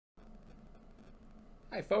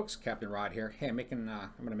Hi folks, Captain Rod here. Hey, I'm going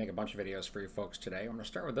to make a bunch of videos for you folks today. I'm going to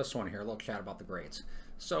start with this one here, a little chat about the grades.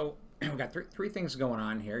 So we've got three things going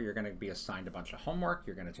on here. You're going to be assigned a bunch of homework.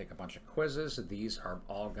 You're going to take a bunch of quizzes. These are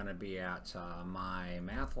all going to be at my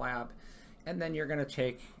math lab. And then you're going to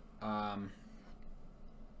take 4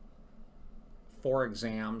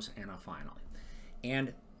 exams and a final.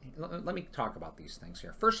 And let me talk about these things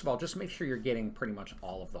here. First of all, just make sure you're getting pretty much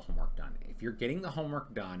all of the homework done. If you're getting the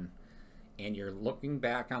homework done, and you're looking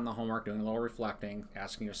back on the homework, doing a little reflecting,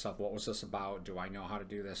 asking yourself, what was this about? Do I know how to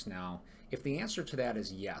do this now? If the answer to that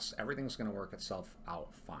is yes, everything's going to work itself out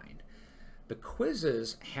fine. The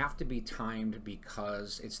quizzes have to be timed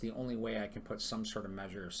because it's the only way I can put some sort of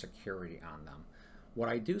measure of security on them. What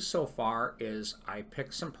I do so far is I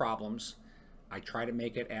pick some problems. I try to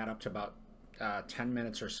make it add up to about 10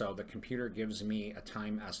 minutes or so. The computer gives me a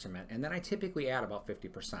time estimate, and then I typically add about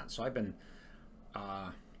 50%. So I've been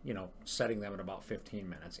setting them at about 15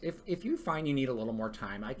 minutes. If you find you need a little more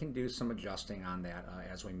time, I can do some adjusting on that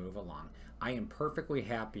as we move along. I am perfectly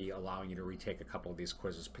happy allowing you to retake a couple of these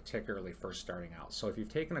quizzes, particularly first starting out. So if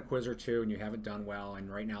you've taken a quiz or two and you haven't done well,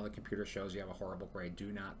 and right now the computer shows you have a horrible grade,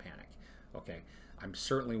 do not panic. Okay, I'm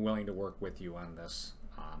certainly willing to work with you on this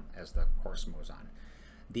as the course moves on.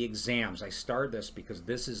 The exams, I started this because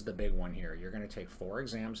this is the big one here. You're going to take 4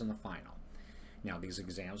 exams in the final. Now these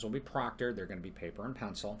exams will be proctored, they're going to be paper and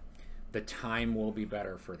pencil. The time will be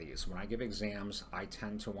better for these. When I give exams, I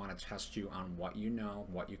tend to want to test you on what you know,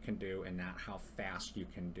 what you can do, and not how fast you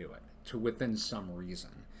can do it, to within some reason.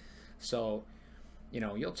 So,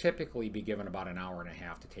 you'll typically be given about an hour and a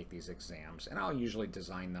half to take these exams, and I'll usually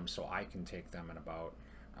design them so I can take them in about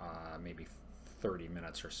maybe 30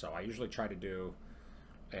 minutes or so. I usually try to do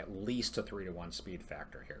at least a 3-to-1 speed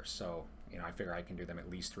factor here. So, I figure I can do them at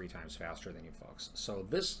least 3 times faster than you folks. So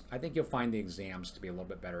I think you'll find the exams to be a little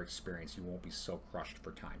bit better experience. You won't be so crushed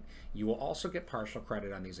for time. You will also get partial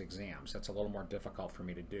credit on these exams. That's a little more difficult for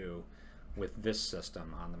me to do with this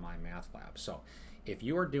system on the My Math Lab. So if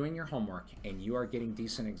you are doing your homework and you are getting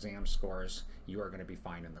decent exam scores, you are going to be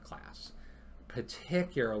fine in the class.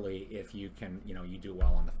 Particularly if you can, you do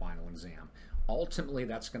well on the final exam. Ultimately,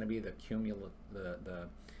 that's going to be the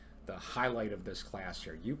the highlight of this class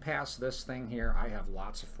here. You pass this thing here, I have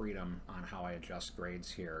lots of freedom on how I adjust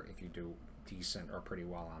grades here if you do decent or pretty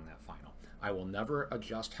well on that final. I will never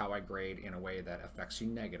adjust how I grade in a way that affects you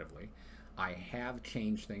negatively. I have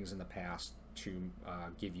changed things in the past to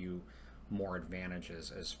give you more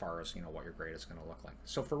advantages as far as what your grade is going to look like.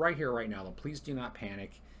 So for right here, right now, though, please do not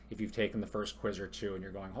panic if you've taken the first quiz or two and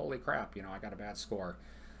you're going, holy crap, I got a bad score.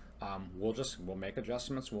 We'll make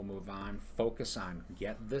adjustments, we'll move on, focus on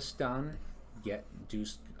get this done, do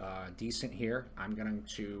decent here. I'm going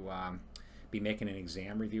to be making an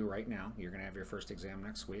exam review right now. You're going to have your first exam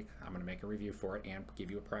next week. I'm going to make a review for it and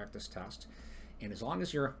give you a practice test. And as long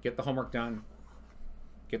as you get the homework done,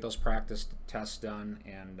 get those practice tests done,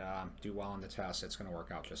 and do well on the test, it's going to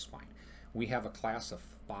work out just fine. We have a class of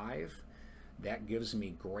 5. That gives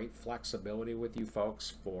me great flexibility with you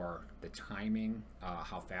folks for the timing,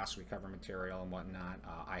 how fast we cover material and whatnot.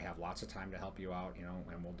 I have lots of time to help you out,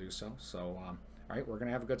 and we'll do so. So, all right, we're going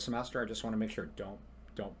to have a good semester. I just want to make sure don't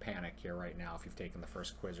panic here right now if you've taken the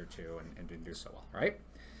first quiz or two and didn't do so well, all right?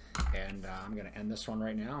 And I'm going to end this one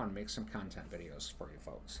right now and make some content videos for you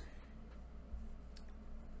folks.